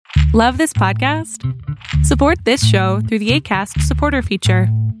Love this podcast? Support this show through the Acast supporter feature.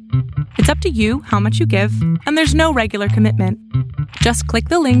 It's up to you how much you give, and there's no regular commitment. Just click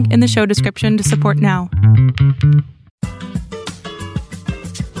the link in the show description to support now.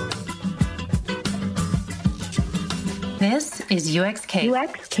 This is UX Cake.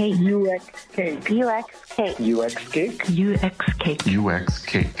 UX Cake. UX Cake. UX Cake. UX Cake. UX Cake. UX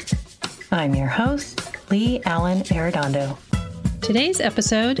Cake. I'm your host, Lee Allen Arredondo. Today's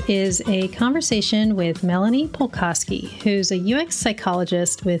episode is a conversation with Melanie Polkowski, who's a UX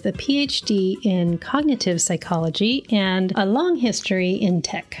psychologist with a PhD in cognitive psychology and a long history in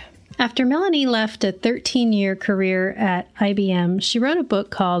tech. After Melanie left a 13-year career at IBM, she wrote a book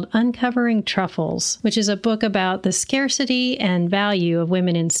called Uncovering Truffles, which is a book about the scarcity and value of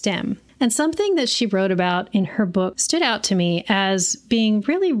women in STEM. And something that she wrote about in her book stood out to me as being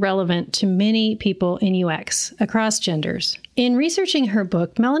really relevant to many people in UX across genders. In researching her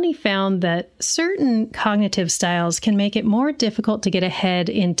book, Melanie found that certain cognitive styles can make it more difficult to get ahead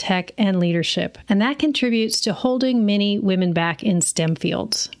in tech and leadership, and that contributes to holding many women back in STEM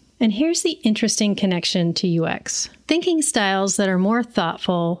fields. And here's the interesting connection to UX. Thinking styles that are more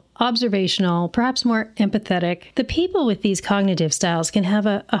thoughtful, observational, perhaps more empathetic, the people with these cognitive styles can have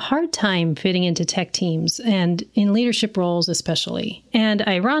a hard time fitting into tech teams and in leadership roles especially. And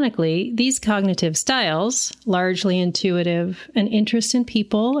ironically, these cognitive styles, largely intuitive, an interest in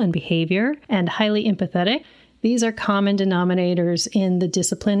people and behavior, and highly empathetic, these are common denominators in the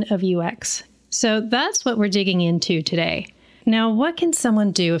discipline of UX. So that's what we're digging into today. Now, what can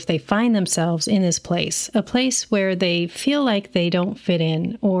someone do if they find themselves in this place, a place where they feel like they don't fit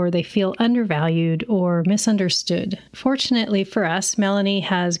in, or they feel undervalued or misunderstood? Fortunately for us, Melanie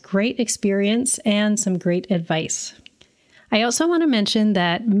has great experience and some great advice. I also want to mention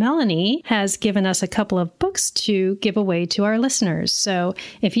that Melanie has given us a couple of books to give away to our listeners. So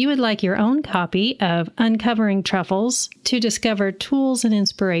if you would like your own copy of Uncovering Truffles to discover tools and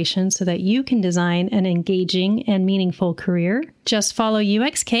inspiration so that you can design an engaging and meaningful career, just follow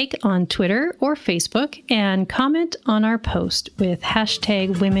UX Cake on Twitter or Facebook and comment on our post with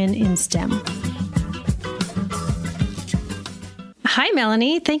hashtag Women in STEM. Hi,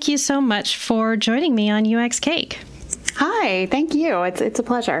 Melanie. Thank you so much for joining me on UX Cake. Hi, thank you. It's a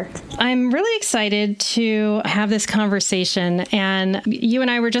pleasure. I'm really excited to have this conversation. And you and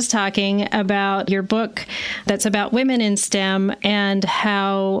I were just talking about your book that's about women in STEM and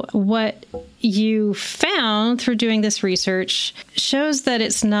how what you found through doing this research shows that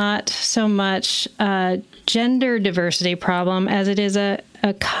it's not so much a gender diversity problem as it is a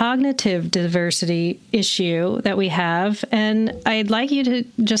cognitive diversity issue that we have. And I'd like you to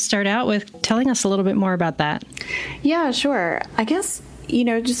just start out with telling us a little bit more about that. Yeah, sure. I guess,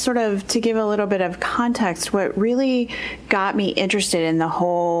 just sort of to give a little bit of context, what really got me interested in the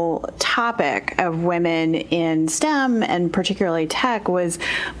whole topic of women in STEM and particularly tech was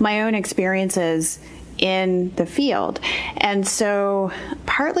my own experiences in the field. And so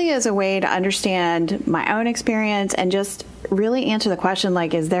partly as a way to understand my own experience and just really answer the question,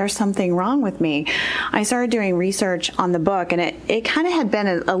 like, is there something wrong with me? I started doing research on the book, and it kind of had been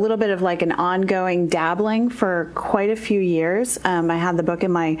a little bit of like an ongoing dabbling for quite a few years. I had the book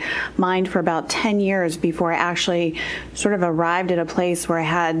in my mind for about 10 years before I actually sort of arrived at a place where I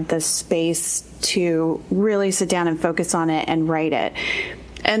had the space to really sit down and focus on it and write it.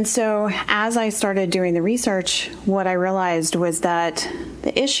 And so as I started doing the research, what I realized was that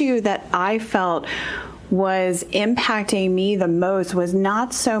the issue that I felt was impacting me the most was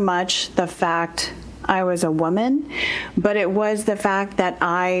not so much the fact I was a woman, but it was the fact that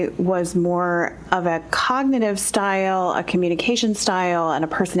I was more of a cognitive style, a communication style, and a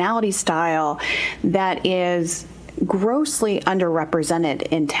personality style that is grossly underrepresented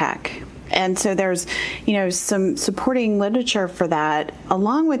in tech. And so there's, some supporting literature for that,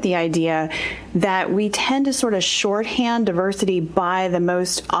 along with the idea that we tend to sort of shorthand diversity by the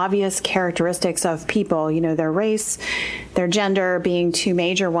most obvious characteristics of people, their race, their gender being two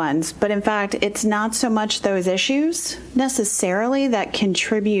major ones. But in fact, it's not so much those issues necessarily that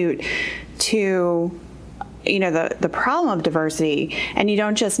contribute to the problem of diversity, and you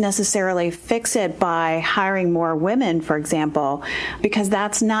don't just necessarily fix it by hiring more women, for example, because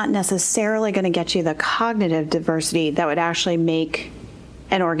that's not necessarily going to get you the cognitive diversity that would actually make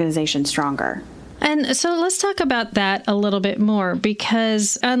an organization stronger. And so let's talk about that a little bit more,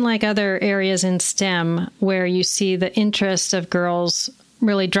 because unlike other areas in STEM where you see the interest of girls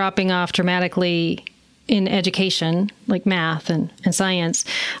really dropping off dramatically in education, like math and science,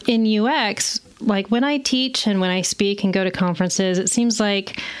 in UX, like when I teach and when I speak and go to conferences, it seems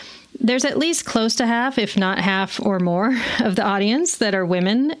like there's at least close to half, if not half or more, of the audience that are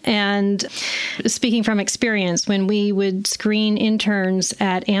women. And speaking from experience, when we would screen interns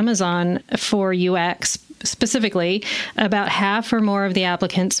at Amazon for UX, specifically, about half or more of the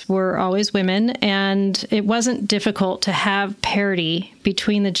applicants were always women, and it wasn't difficult to have parity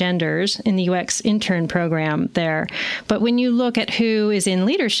between the genders in the UX intern program there. But when you look at who is in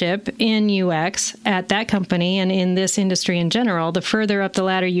leadership in UX at that company and in this industry in general, the further up the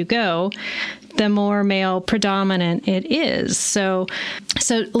ladder you go, the more male predominant it is. So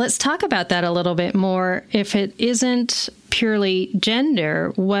let's talk about that a little bit more. If it isn't purely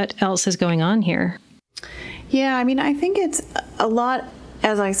gender, what else is going on here? Yeah, I mean, I think it's a lot,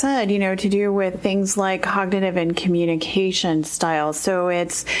 as I said, to do with things like cognitive and communication styles. So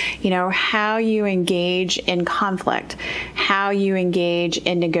it's, how you engage in conflict, how you engage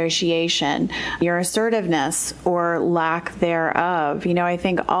in negotiation, your assertiveness or lack thereof. I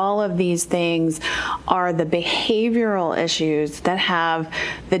think all of these things are the behavioral issues that have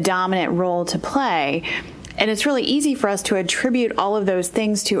the dominant role to play. And it's really easy for us to attribute all of those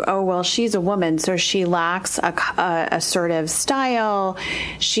things to, oh, well, she's a woman, so she lacks a assertive style.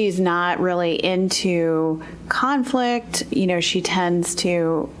 She's not really into conflict. She tends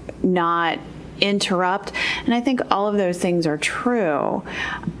to not interrupt. And I think all of those things are true.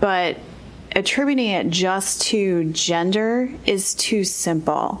 But attributing it just to gender is too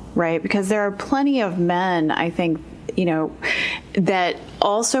simple, right? Because there are plenty of men, I think, that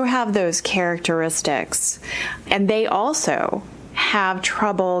also have those characteristics, and they also have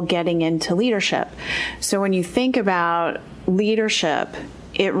trouble getting into leadership. So when you think about leadership,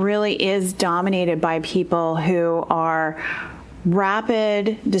 it really is dominated by people who are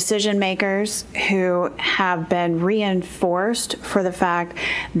rapid decision makers, who have been reinforced for the fact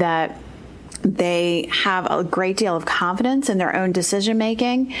that they have a great deal of confidence in their own decision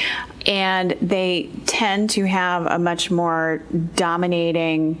making, and they tend to have a much more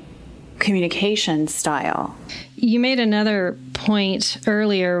dominating communication style. You made another point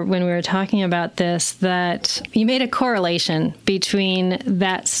earlier when we were talking about this, that you made a correlation between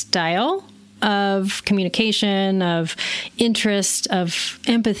that style of communication, of interest, of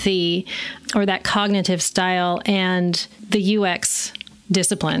empathy, or that cognitive style, and the UX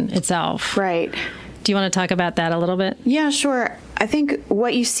discipline itself. Right. Do you want to talk about that a little bit? Yeah, sure. I think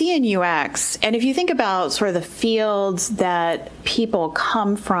what you see in UX, and if you think about sort of the fields that people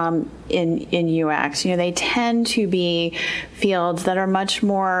come from in UX, they tend to be fields that are much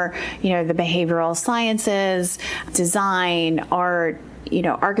more, the behavioral sciences, design, art,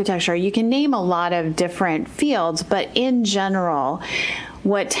 architecture. You can name a lot of different fields, but in general,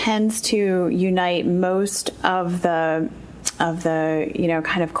 what tends to unite most of the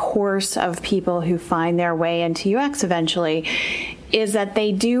kind of course of people who find their way into UX eventually is that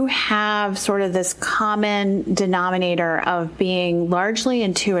they do have sort of this common denominator of being largely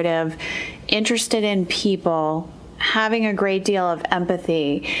intuitive, interested in people, having a great deal of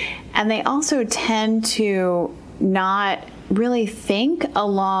empathy, and they also tend to not really think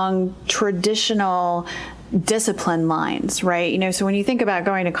along traditional discipline lines, right? So when you think about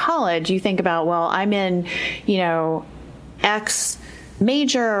going to college, you think about, well, I'm in, X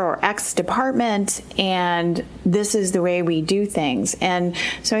major or X department, and this is the way we do things. And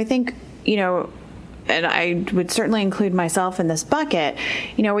so I think, and I would certainly include myself in this bucket,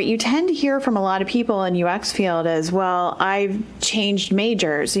 what you tend to hear from a lot of people in UX field is, well, I've changed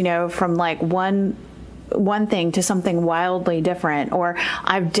majors, from like one thing to something wildly different, or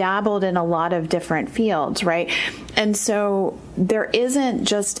I've dabbled in a lot of different fields, right? And so there isn't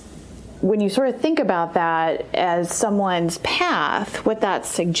just, when you sort of think about that as someone's path, what that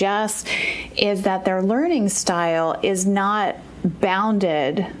suggests is that their learning style is not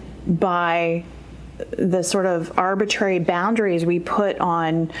bounded by the sort of arbitrary boundaries we put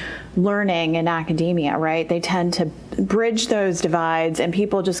on learning in academia, right? They tend to bridge those divides, and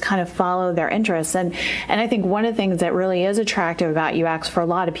people just kind of follow their interests. And I think one of the things that really is attractive about UX for a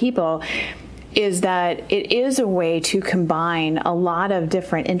lot of people is that it is a way to combine a lot of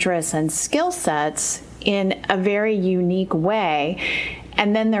different interests and skill sets in a very unique way.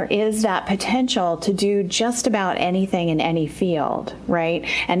 And then there is that potential to do just about anything in any field, right?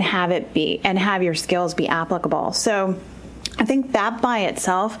 And have your skills be applicable. So I think that by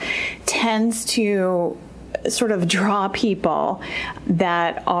itself tends to sort of draw people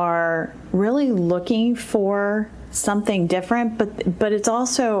that are really looking for something different, but it's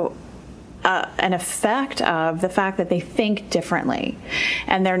also an effect of the fact that they think differently,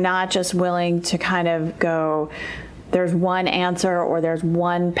 and they're not just willing to kind of go, there's one answer or there's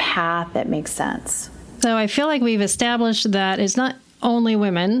one path that makes sense. So I feel like we've established that it's not only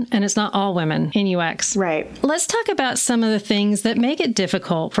women and it's not all women in UX. Right. Let's talk about some of the things that make it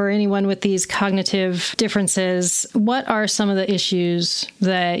difficult for anyone with these cognitive differences. What are some of the issues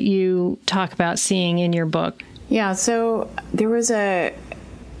that you talk about seeing in your book? Yeah, so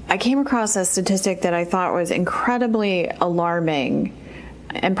I came across a statistic that I thought was incredibly alarming,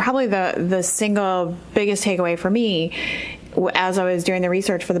 and probably the single biggest takeaway for me as I was doing the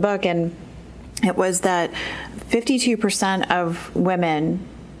research for the book, and it was that 52% of women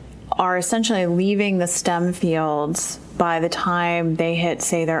are essentially leaving the STEM fields by the time they hit,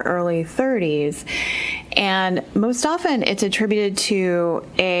 say, their early 30s. And most often it's attributed to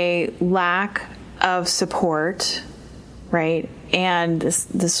a lack of support, right? And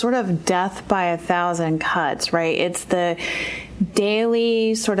this sort of death by a thousand cuts, right? It's the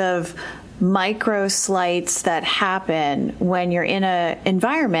daily sort of micro slights that happen when you're in an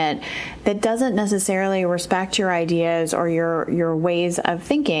environment that doesn't necessarily respect your ideas or your ways of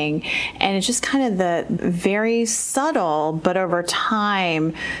thinking. And it's just kind of the very subtle, but over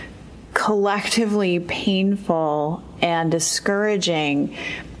time, collectively painful and discouraging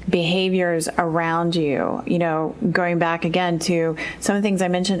behaviors around you. You know, going back again to some of the things I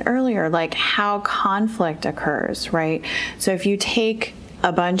mentioned earlier, like how conflict occurs, right? So if you take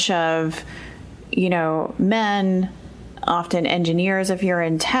a bunch of, men, often engineers if you're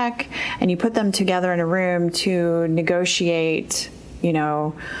in tech, and you put them together in a room to negotiate,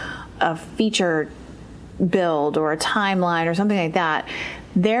 a feature build or a timeline or something like that,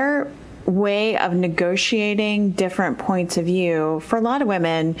 their way of negotiating different points of view for a lot of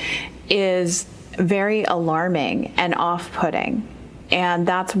women is very alarming and off-putting. And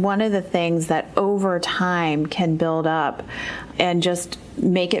that's one of the things that over time can build up and just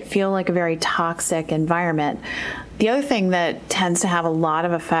make it feel like a very toxic environment. The other thing that tends to have a lot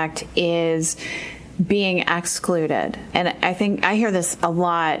of effect is being excluded. And I think I hear this a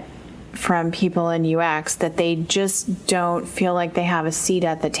lot from people in UX, that they just don't feel like they have a seat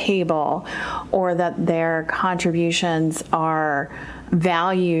at the table or that their contributions are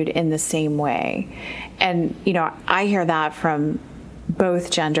valued in the same way. And, I hear that from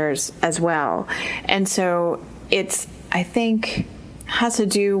both genders as well. And so I think, has to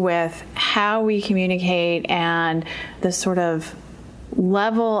do with how we communicate and the sort of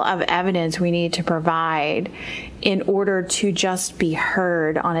level of evidence we need to provide in order to just be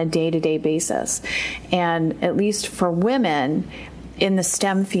heard on a day-to-day basis. And at least for women in the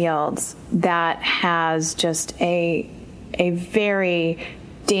STEM fields, that has just a very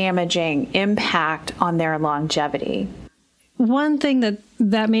damaging impact on their longevity. One thing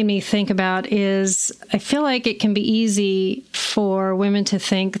that made me think about is I feel like it can be easy for women to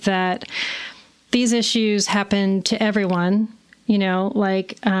think that these issues happen to everyone,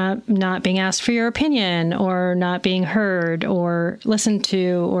 like not being asked for your opinion or not being heard or listened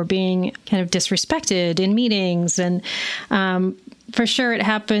to or being kind of disrespected in meetings. And for sure it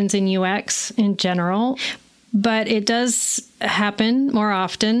happens in UX in general, but it does happen more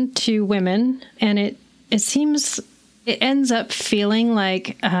often to women. And it seems it ends up feeling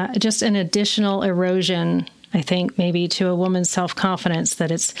like just an additional erosion, I think, maybe to a woman's self-confidence,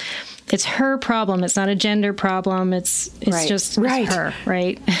 that it's her problem. It's not a gender problem. It's right. just right. It's her,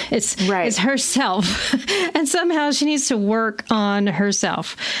 right? It's right. It's herself. And somehow she needs to work on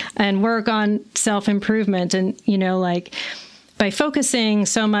herself and work on self-improvement. And, by focusing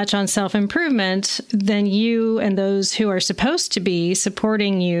so much on self-improvement, then you and those who are supposed to be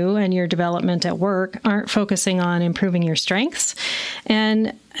supporting you and your development at work aren't focusing on improving your strengths.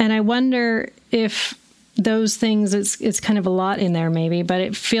 And I wonder if those things, it's kind of a lot in there maybe, but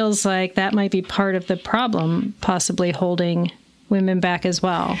it feels like that might be part of the problem, possibly holding women back as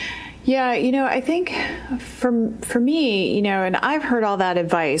well. Yeah, I think for me, and I've heard all that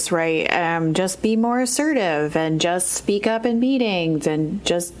advice, right? Just be more assertive and just speak up in meetings and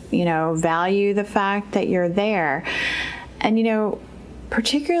just, value the fact that you're there. And,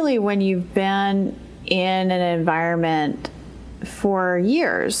 particularly when you've been in an environment for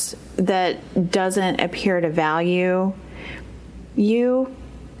years that doesn't appear to value you,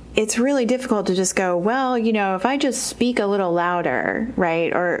 it's really difficult to just go, well, if I just speak a little louder,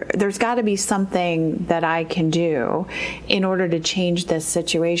 right? Or there's got to be something that I can do in order to change this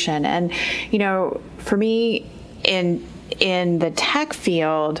situation. And, for me in the tech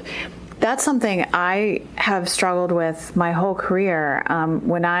field, that's something I have struggled with my whole career.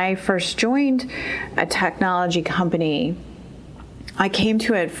 When I first joined a technology company, I came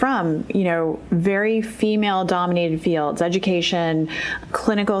to it from, very female-dominated fields. Education,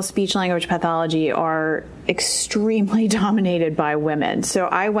 clinical speech-language pathology are extremely dominated by women. So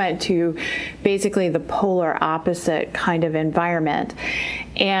I went to basically the polar opposite kind of environment.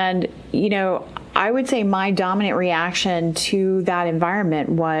 And, I would say my dominant reaction to that environment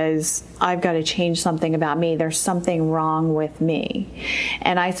was, I've got to change something about me. There's something wrong with me.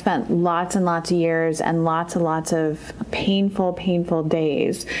 And I spent lots and lots of years and lots of painful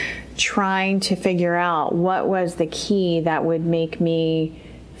days trying to figure out what was the key that would make me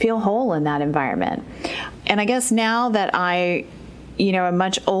feel whole in that environment. And I guess now that I am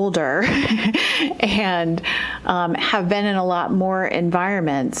much older and have been in a lot more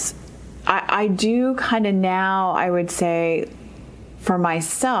environments, I do kind of now, I would say, for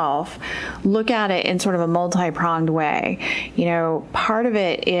myself, look at it in sort of a multi-pronged way. Part of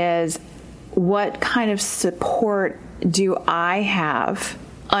it is, what kind of support do I have,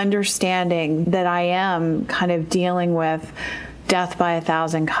 understanding that I am kind of dealing with death by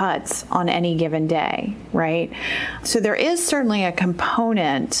 1,000 cuts on any given day, right? So there is certainly a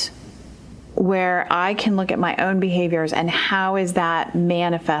component where I can look at my own behaviors and how is that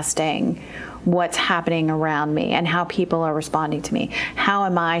manifesting what's happening around me and how people are responding to me. How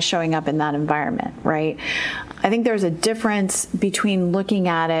am I showing up in that environment, right? I think there's a difference between looking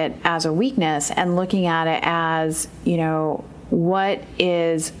at it as a weakness and looking at it as, what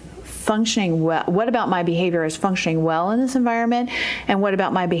is functioning well, what about my behavior is functioning well in this environment, and what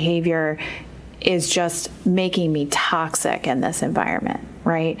about my behavior is just making me toxic in this environment,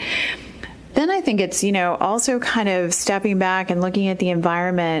 right? Then I think it's, also kind of stepping back and looking at the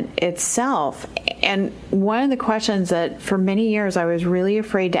environment itself. And one of the questions that for many years I was really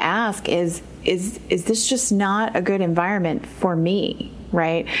afraid to ask is this just not a good environment for me,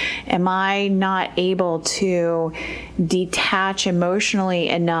 right? Am I not able to detach emotionally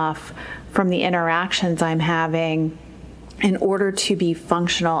enough from the interactions I'm having in order to be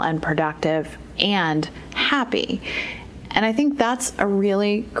functional and productive and happy? And I think that's a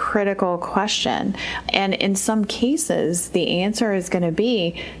really critical question. And in some cases, the answer is going to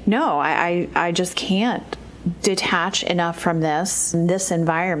be, no, I just can't detach enough from this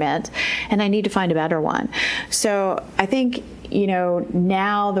environment, and I need to find a better one. So I think,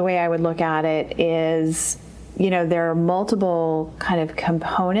 now the way I would look at it is, there are multiple kind of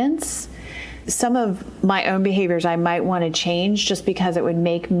components. Some of my own behaviors I might want to change just because it would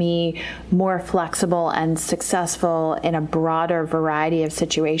make me more flexible and successful in a broader variety of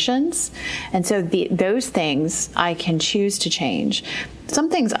situations. And so those things I can choose to change. Some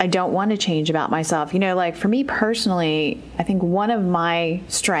things I don't want to change about myself. Like for me personally, I think one of my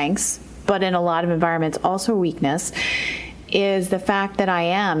strengths, but in a lot of environments also weakness, is the fact that I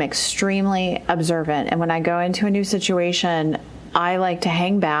am extremely observant. And when I go into a new situation, I like to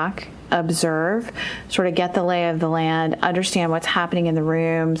hang back, observe, sort of get the lay of the land, understand what's happening in the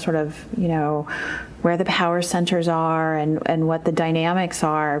room, sort of, where the power centers are and what the dynamics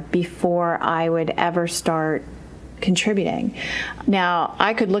are before I would ever start contributing. Now,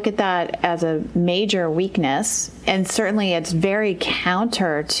 I could look at that as a major weakness, and certainly it's very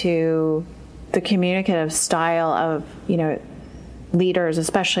counter to the communicative style of, leaders,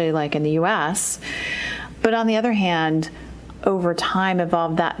 especially like in the US. But on the other hand, over time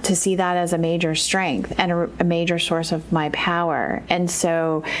evolved that to see that as a major strength and a major source of my power. And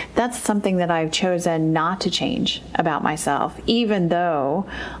so that's something that I've chosen not to change about myself, even though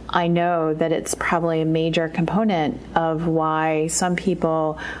I know that it's probably a major component of why some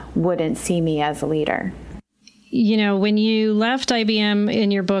people wouldn't see me as a leader. When you left IBM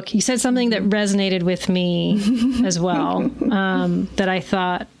in your book, you said something that resonated with me as well, that I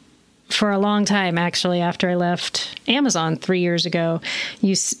thought, for a long time, actually, after I left Amazon 3 years ago,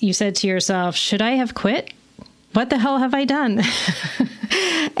 you said to yourself, should I have quit? What the hell have I done?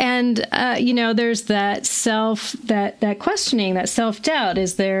 And, there's that that questioning, that self-doubt.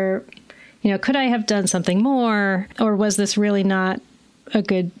 Is there, could I have done something more? Or was this really not a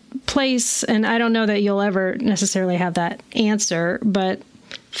good place? And I don't know that you'll ever necessarily have that answer, but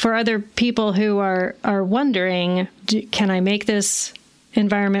for other people who are wondering, can I make this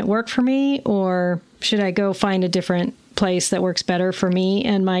environment work for me, or should I go find a different place that works better for me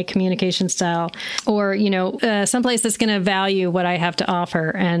and my communication style, or someplace that's going to value what I have to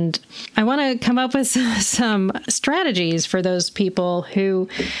offer? And I want to come up with some strategies for those people who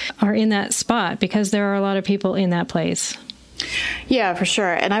are in that spot, because there are a lot of people in that place. Yeah, for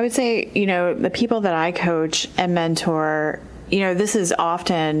sure. And I would say, the people that I coach and mentor, this is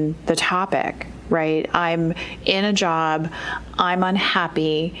often the topic, right? I'm in a job, I'm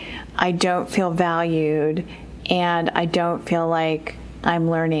unhappy, I don't feel valued, and I don't feel like I'm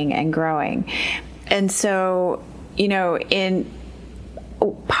learning and growing. And so, in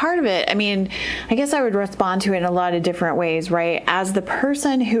part of it, I guess I would respond to it in a lot of different ways, right? As the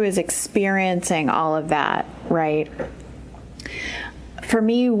person who is experiencing all of that, right? For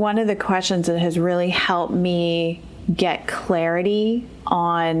me, one of the questions that has really helped me get clarity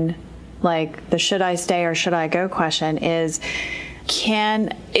on like the should I stay or should I go question is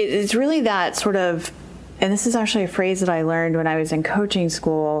it's really that sort of, and this is actually a phrase that I learned when I was in coaching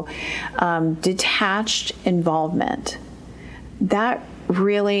school, detached involvement. That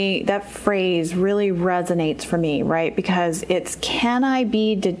phrase really resonates for me, right? Because it's, can I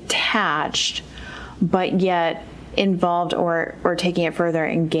be detached, but yet involved or taking it further,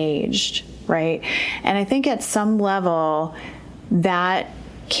 engaged, right? And I think at some level that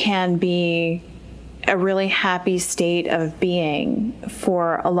can be a really happy state of being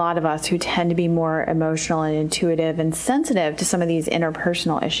for a lot of us who tend to be more emotional and intuitive and sensitive to some of these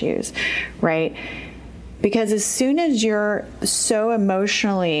interpersonal issues, right? Because as soon as you're so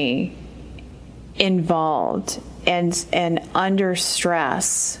emotionally involved and under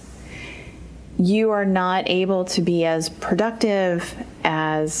stress, you are not able to be as productive,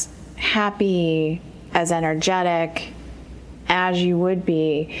 as happy, as energetic as you would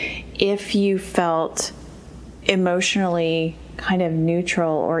be if you felt emotionally kind of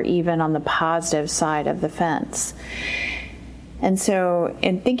neutral or even on the positive side of the fence. And so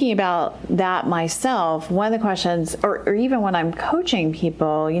in thinking about that myself, one of the questions, or even when I'm coaching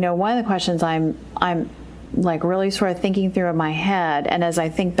people, one of the questions I'm like really sort of thinking through in my head, and as I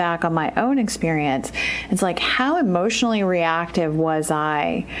think back on my own experience, it's like, how emotionally reactive was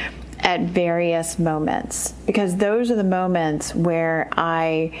I at various moments? Because those are the moments where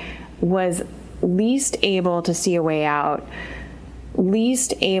I was least able to see a way out,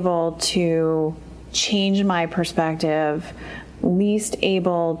 least able to change my perspective, least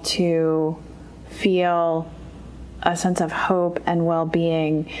able to feel a sense of hope and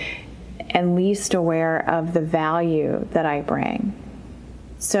well-being, and least aware of the value that I bring.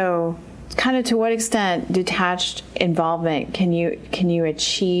 So kind of to what extent detached involvement can you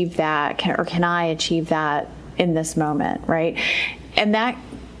achieve that, can I achieve that in this moment, right? And that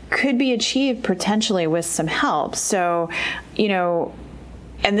could be achieved potentially with some help. So,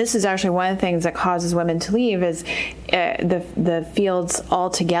 and this is actually one of the things that causes women to leave is the fields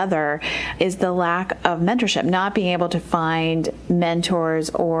altogether, is the lack of mentorship, not being able to find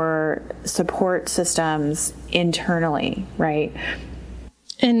mentors or support systems internally, right?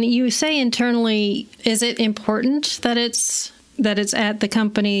 And you say internally, is it important that it's at the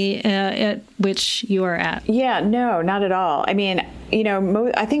company at which you are at? Yeah, no, not at all. I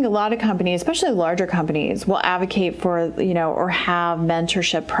think a lot of companies, especially larger companies, will advocate for, or have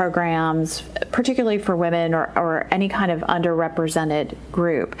mentorship programs, particularly for women or any kind of underrepresented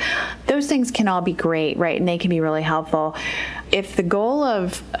group. Those things can all be great, right? And they can be really helpful. If the goal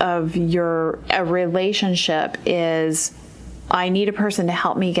of a relationship is, I need a person to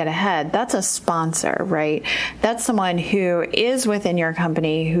help me get ahead, that's a sponsor, right? That's someone who is within your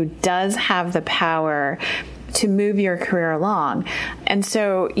company, who does have the power to move your career along. And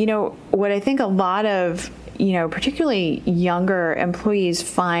so, what I think a lot of, particularly younger employees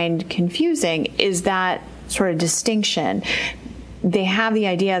find confusing is that sort of distinction. They have the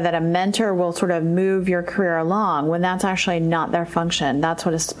idea that a mentor will sort of move your career along when that's actually not their function. That's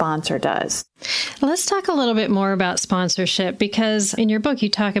what a sponsor does. Let's talk a little bit more about sponsorship, because in your book, you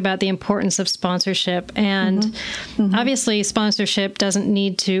talk about the importance of sponsorship. And obviously, sponsorship doesn't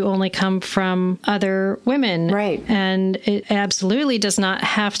need to only come from other women. Right. And it absolutely does not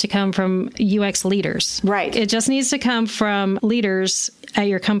have to come from UX leaders. Right. It just needs to come from leaders at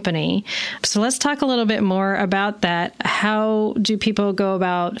your company. So let's talk a little bit more about that. How do people go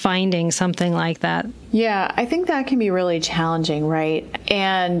about finding something like that? Yeah, I think that can be really challenging, right?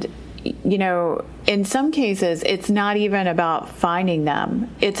 And in some cases, it's not even about finding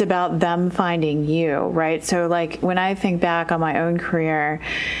them. It's about them finding you, right? So like when I think back on my own career,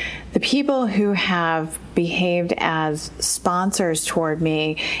 the people who have behaved as sponsors toward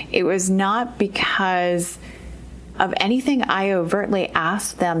me, it was not because of anything I overtly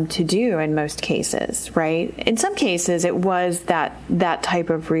asked them to do in most cases, right? In some cases, it was that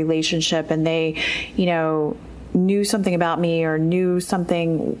type of relationship, and they, knew something about me or knew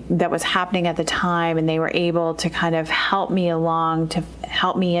something that was happening at the time, and they were able to kind of help me along, to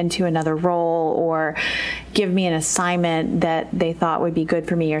help me into another role or give me an assignment that they thought would be good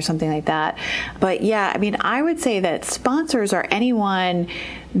for me or something like that. But yeah, I would say that sponsors are anyone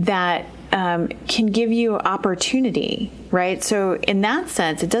that can give you opportunity, right? So in that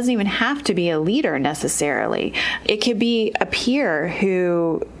sense, it doesn't even have to be a leader necessarily. It could be a peer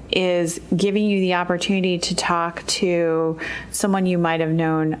who is giving you the opportunity to talk to someone you might not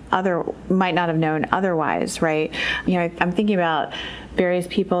have known otherwise, right? I'm thinking about various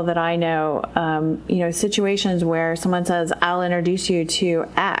people that I know, situations where someone says, I'll introduce you to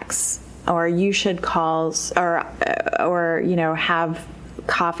X, or you should call, or have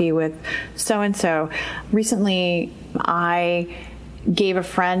coffee with so-and-so. Recently, I gave a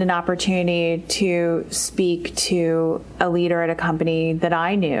friend an opportunity to speak to a leader at a company that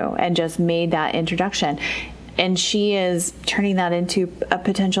I knew and just made that introduction. And she is turning that into a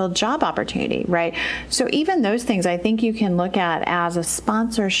potential job opportunity, right? So even those things I think you can look at as a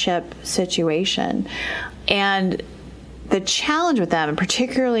sponsorship situation. And the challenge with them,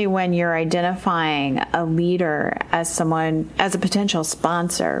 particularly when you're identifying a leader as a potential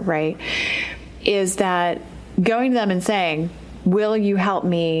sponsor, right, is that going to them and saying, will you help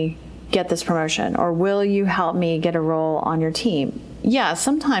me get this promotion? Or will you help me get a role on your team? Yeah,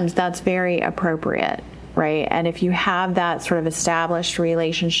 sometimes that's very appropriate, right? And if you have that sort of established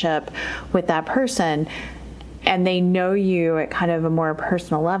relationship with that person, and they know you at kind of a more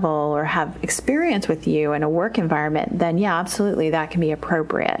personal level or have experience with you in a work environment, then yeah, absolutely, that can be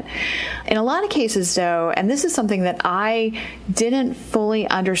appropriate. In a lot of cases, though, and this is something that I didn't fully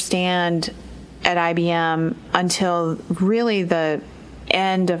understand at IBM until really the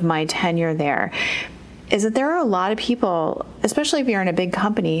end of my tenure there, is that there are a lot of people, especially if you're in a big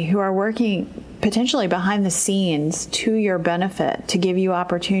company, who are working potentially behind the scenes to your benefit to give you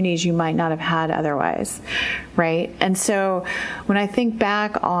opportunities you might not have had otherwise, right? And so when I think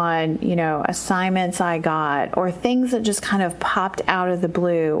back on, assignments I got or things that just kind of popped out of the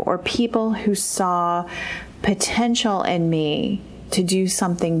blue, or people who saw potential in me to do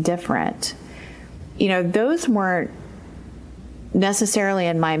something different, those weren't necessarily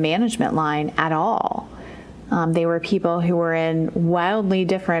in my management line at all. They were people who were in wildly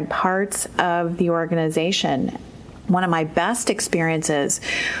different parts of the organization. One of my best experiences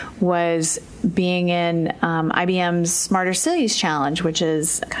was being in IBM's Smarter Cities Challenge, which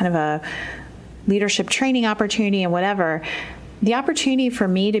is kind of a leadership training opportunity and whatever. The opportunity for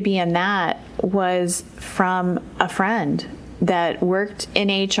me to be in that was from a friend that worked in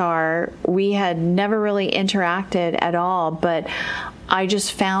HR. We had never really interacted at all, but I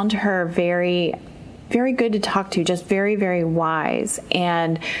just found her very, very good to talk to, just very, very wise.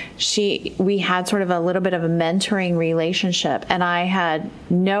 And we had sort of a little bit of a mentoring relationship, and I had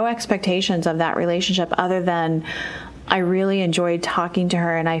no expectations of that relationship other than I really enjoyed talking to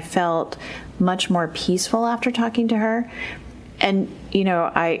her, and I felt much more peaceful after talking to her. And,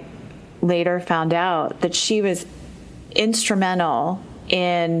 I later found out that she was instrumental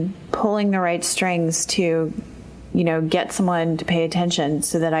in pulling the right strings to, get someone to pay attention,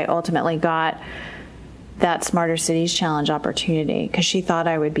 so that I ultimately got that Smarter Cities Challenge opportunity because she thought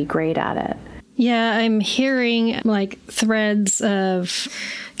I would be great at it. Yeah, I'm hearing threads of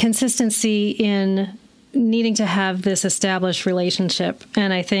consistency in needing to have this established relationship.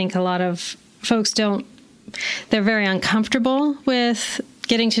 And I think a lot of folks they're very uncomfortable with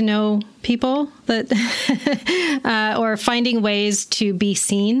getting to know people that, or finding ways to be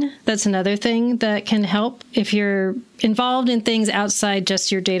seen. That's another thing that can help. If you're involved in things outside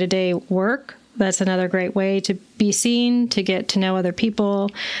just your day-to-day work, that's another great way to be seen, to get to know other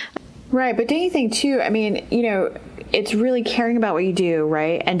people. Right. But don't you think too, it's really caring about what you do,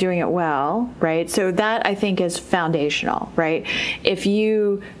 right? And doing it well, right? So that I think is foundational, right? If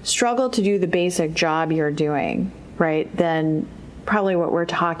you struggle to do the basic job you're doing, right, then probably what we're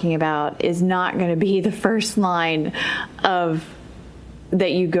talking about is not going to be the first line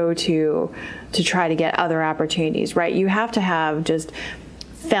that you go to try to get other opportunities, right? You have to have just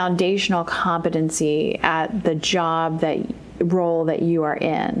foundational competency at the role that you are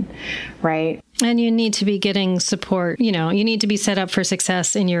in, right? And you need to be getting support. You need to be set up for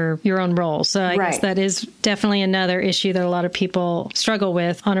success in your own role. So I guess that is definitely another issue that a lot of people struggle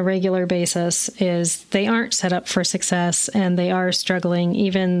with on a regular basis, is they aren't set up for success and they are struggling,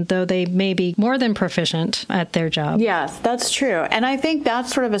 even though they may be more than proficient at their job. Yes, that's true. And I think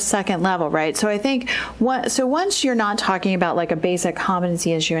that's sort of a second level, right? So I think once you're not talking about like a basic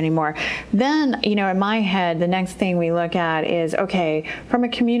competency issue anymore, then, in my head, the next thing we look at is, okay, from a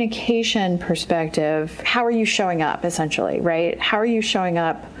communication perspective, how are you showing up, essentially, right? How are you showing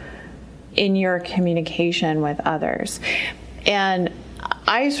up in your communication with others? And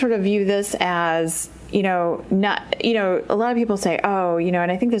I sort of view this as, a lot of people say,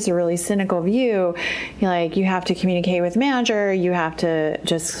 and I think this is a really cynical view, you have to communicate with manager, you have to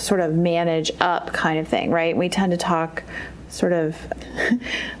just sort of manage up kind of thing, right? We tend to talk sort of,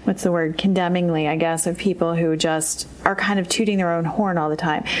 what's the word, condemningly, I guess, of people who just are kind of tooting their own horn all the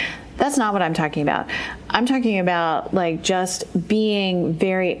time. That's not what I'm talking about. I'm talking about just being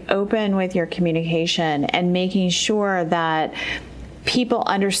very open with your communication and making sure that people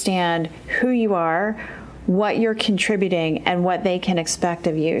understand who you are, what you're contributing, and what they can expect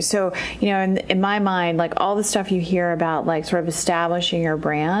of you. So, in my mind, all the stuff you hear about sort of establishing your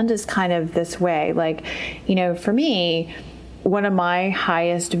brand is kind of this way. For me, one of my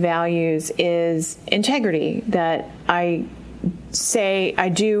highest values is integrity, that I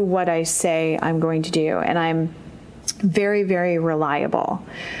do what I say I'm going to do, and I'm very, very reliable.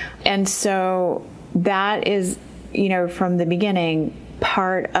 And so that is, from the beginning,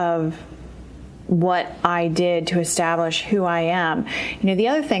 part of what I did to establish who I am. The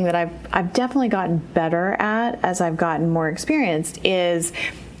other thing that I've definitely gotten better at as I've gotten more experienced is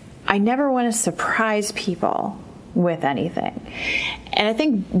I never want to surprise people with anything. And I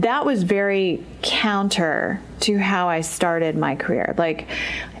think that was very counter to how I started my career. I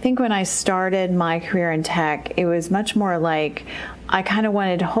think when I started my career in tech, it was much more I kind of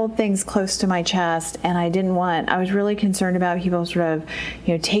wanted to hold things close to my chest, and I was really concerned about people sort of,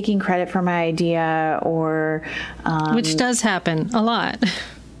 taking credit for my idea or... which does happen a lot.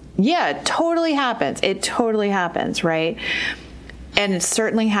 Yeah, it totally happens. It totally happens, right? And it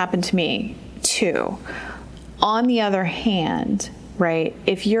certainly happened to me, too. On the other hand, right,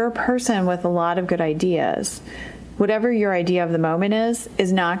 if you're a person with a lot of good ideas, whatever your idea of the moment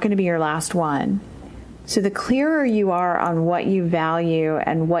is not going to be your last one. So the clearer you are on what you value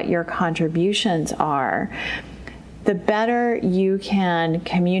and what your contributions are, the better you can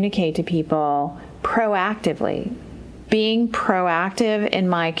communicate to people proactively. Being proactive in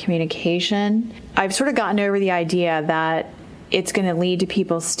my communication, I've sort of gotten over the idea that it's going to lead to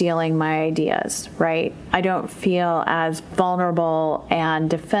people stealing my ideas, right? I don't feel as vulnerable and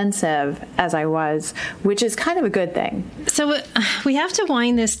defensive as I was, which is kind of a good thing. So we have to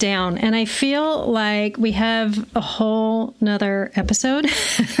wind this down, and I feel like we have a whole nother episode,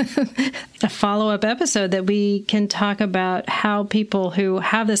 a follow-up episode that we can talk about how people who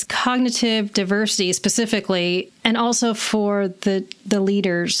have this cognitive diversity specifically, and also for the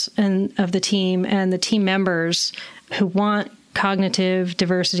leaders and of the team and the team members who want cognitive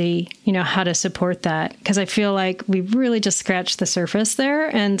diversity, how to support that. Because I feel like we've really just scratched the surface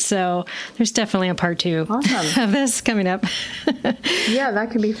there. And so there's definitely a part 2 of this coming up. Yeah,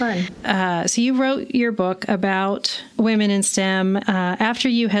 that could be fun. So you wrote your book about women in STEM after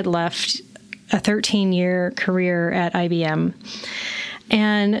you had left a 13-year career at IBM.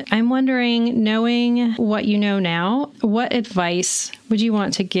 And I'm wondering, knowing what you know now, what advice would you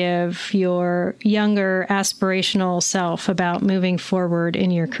want to give your younger aspirational self about moving forward in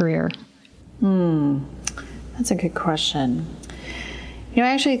your career? That's a good question. I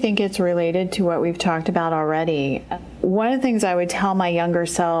actually think it's related to what we've talked about already. One of the things I would tell my younger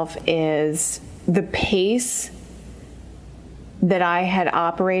self is the pace that I had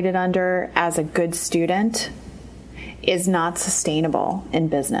operated under as a good student is not sustainable in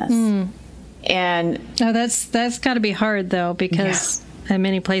business. And that's got to be hard though, because in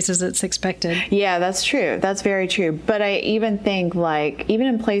many places it's expected. Yeah, that's true. That's very true. But I even think even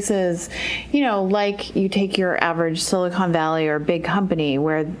in places, like you take your average Silicon Valley or big company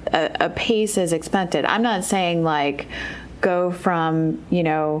where a pace is expected. I'm not saying go from,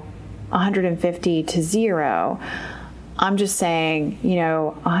 150 to 0. I'm just saying,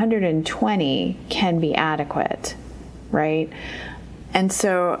 120 can be adequate. Right. And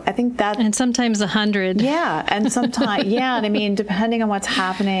so I think that... And sometimes 100. Yeah. And sometimes, and I mean, depending on what's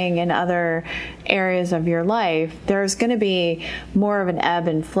happening in other areas of your life, there's going to be more of an ebb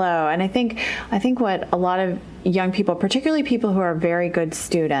and flow. And I think what a lot of young people, particularly people who are very good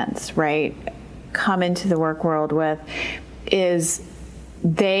students, right, come into the work world with is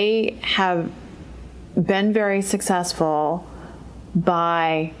they have been very successful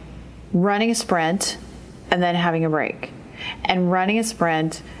by running a sprint and then having a break, and running a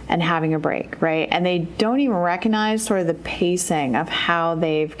sprint and having a break, right? And they don't even recognize sort of the pacing of how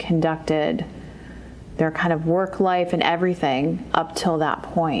they've conducted their kind of work life and everything up till that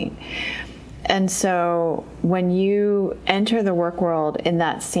point. And so when you enter the work world in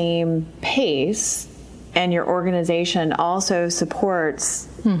that same pace, and your organization also supports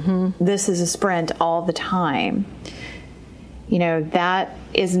this is a sprint all the time, that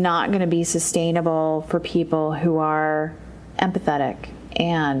is not going to be sustainable for people who are empathetic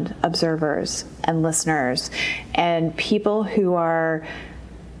and observers and listeners and people who are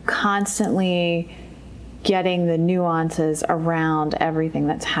constantly getting the nuances around everything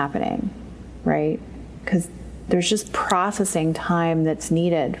that's happening, right? Because there's just processing time that's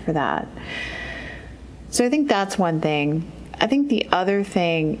needed for that. So I think that's one thing. I think the other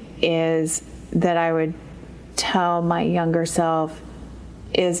thing is that I would tell my younger self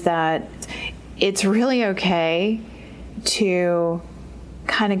is that it's really okay to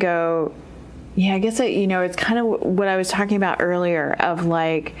kind of go, yeah, I guess, it's kind of what I was talking about earlier of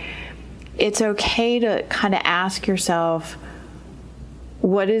like, it's okay to kind of ask yourself,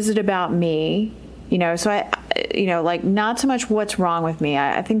 what is it about me? So like not so much what's wrong with me.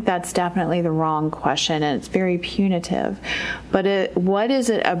 I think that's definitely the wrong question, and it's very punitive. But what is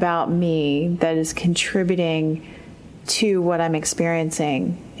it about me that is contributing to what I'm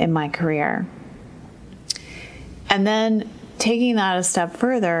experiencing in my career? And then taking that a step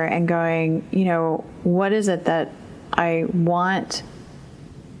further and going, what is it that I want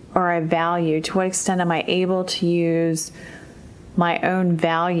or I value? To what extent am I able to use my own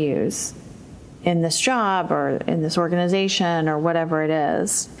values in this job or in this organization or whatever it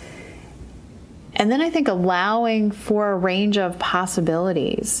is? And then I think allowing for a range of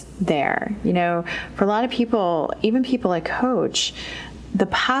possibilities there. For a lot of people, even people I coach, the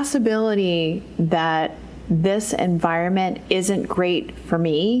possibility that this environment isn't great for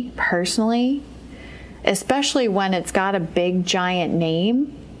me personally, especially when it's got a big giant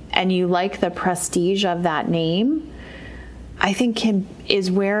name and you like the prestige of that name, I think is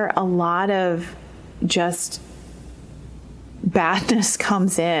where a lot of just badness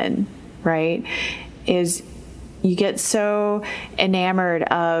comes in, right? Is you get so enamored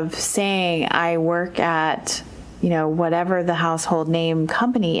of saying, I work at, whatever the household name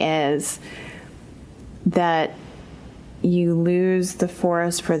company is, that you lose the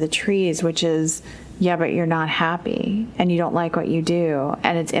forest for the trees, which is, yeah, but you're not happy and you don't like what you do,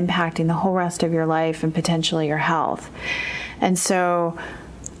 and it's impacting the whole rest of your life and potentially your health. And so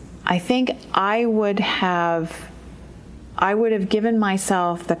I think I would have given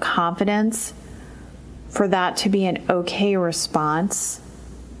myself the confidence for that to be an okay response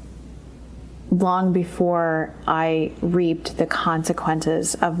long before I reaped the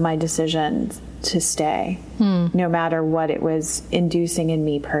consequences of my decision to stay, no matter what it was inducing in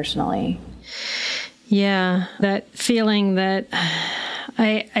me personally. Yeah, that feeling that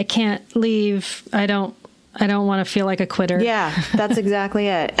I can't leave. I don't want to feel like a quitter. Yeah, that's exactly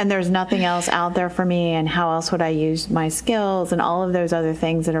it. And there's nothing else out there for me, and how else would I use my skills and all of those other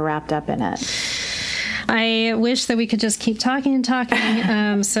things that are wrapped up in it. I wish that we could just keep talking and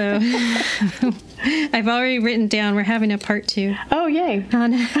talking. So I've already written down, we're having a part 2. Oh, yay.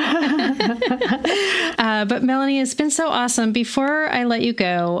 But Melanie, it's been so awesome. Before I let you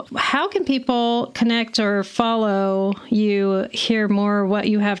go, how can people connect or follow you, hear more what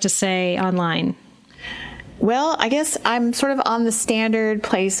you have to say online? Well, I guess I'm sort of on the standard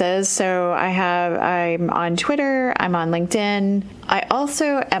places. So I'm on Twitter, I'm on LinkedIn. I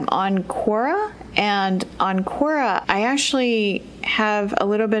also am on Quora. And on Quora, I actually have a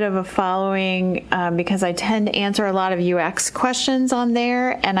little bit of a following because I tend to answer a lot of UX questions on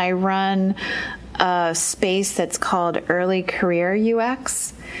there. And I run a space that's called Early Career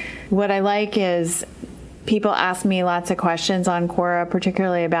UX. What I like is people ask me lots of questions on Quora,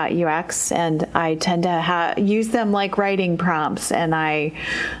 particularly about UX, and I tend to use them like writing prompts, and I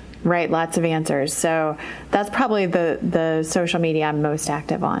write lots of answers. So that's probably the social media I'm most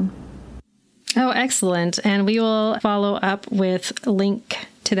active on. Oh, excellent. And we will follow up with a link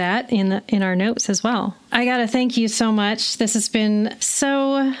to that in our notes as well. I got to thank you so much. This has been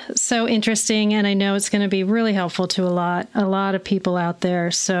so interesting, and I know it's going to be really helpful to a lot of people out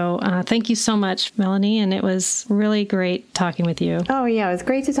there. So thank you so much, Melanie, and it was really great talking with you. Oh, yeah, it was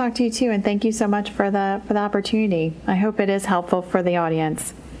great to talk to you too, and thank you so much for the opportunity. I hope it is helpful for the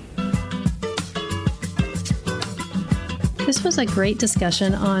audience. This was a great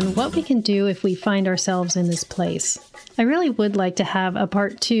discussion on what we can do if we find ourselves in this place. I really would like to have a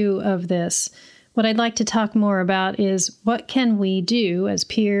part 2 of this. What I'd like to talk more about is what can we do as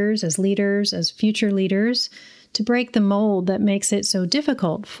peers, as leaders, as future leaders to break the mold that makes it so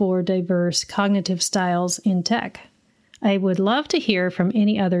difficult for diverse cognitive styles in tech. I would love to hear from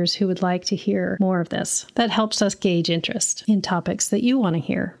any others who would like to hear more of this. That helps us gauge interest in topics that you want to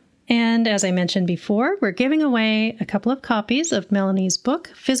hear. And as I mentioned before, we're giving away a couple of copies of Melanie's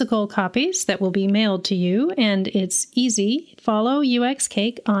book, physical copies that will be mailed to you. And it's easy. follow UX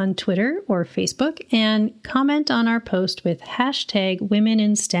Cake on Twitter or Facebook and comment on our post with hashtag Women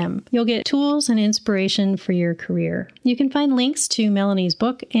in STEM. You'll get tools and inspiration for your career. You can find links to Melanie's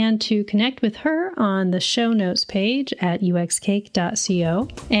book and to connect with her on the show notes page at uxcake.co.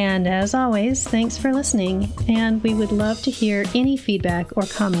 And as always, thanks for listening, and we would love to hear any feedback or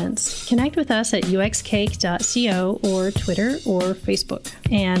comments. Connect with us at uxcake.co or Twitter or Facebook.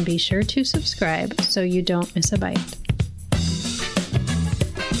 And be sure to subscribe so you don't miss a bite.